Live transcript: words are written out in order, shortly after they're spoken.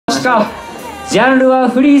しか。ジャンルは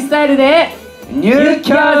フリースタイルでニュー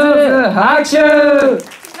キャーズ拍手。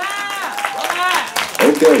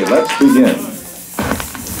 Okay, let's begin.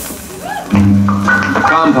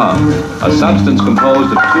 Compound, a substance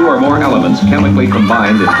composed of two or more elements chemically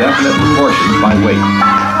combined in definite proportions by weight.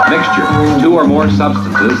 Mixture, two or more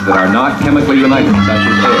substances that are not chemically united, such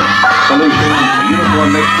as air. Solution, a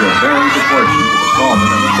uniform mixture of varying proportions of the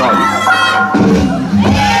solvent and the solute.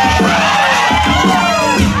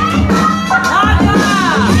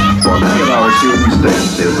 For many of our students,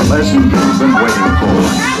 this is the lesson you've been waiting for.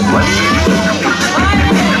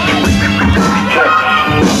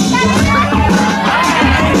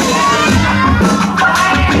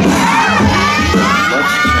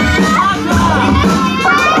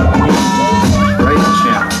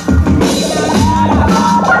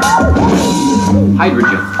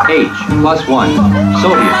 Hydrogen, H, plus 1.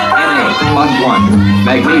 Sodium, Na, plus 1.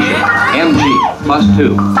 Magnesium, Mg, plus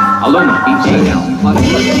 2. Aluminum, Al, plus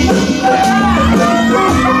 2.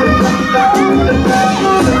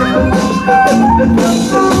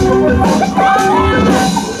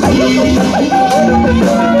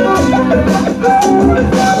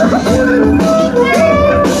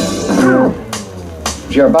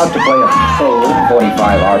 You're about to play a full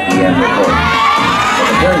 45 RPM recording.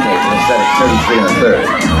 The turntable is set at 33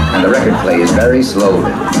 1/3, and the record play is very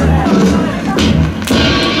slowly.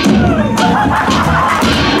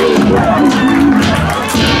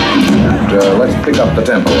 And, let's pick up the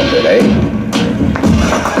tempo a bit, eh?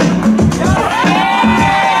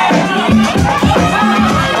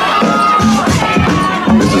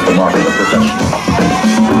 This is the mark of the professional.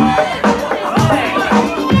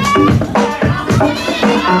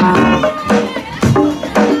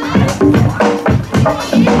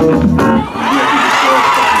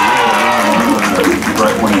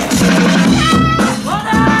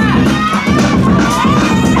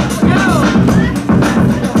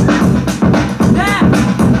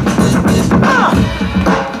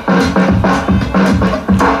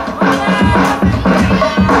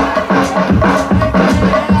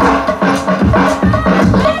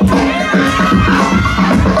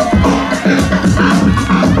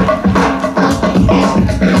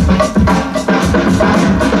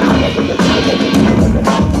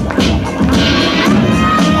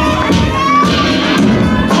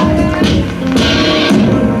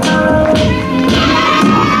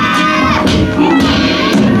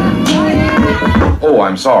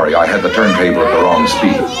 I'm sorry, I had the turntable at the wrong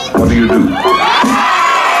speed. What do you do?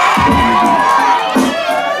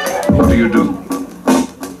 What do you do?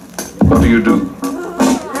 What do you do?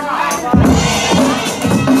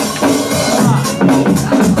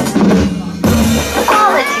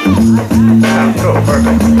 Quality. That's so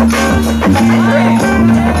perfect.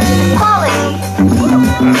 Quality.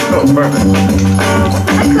 That's so perfect.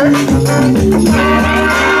 I could.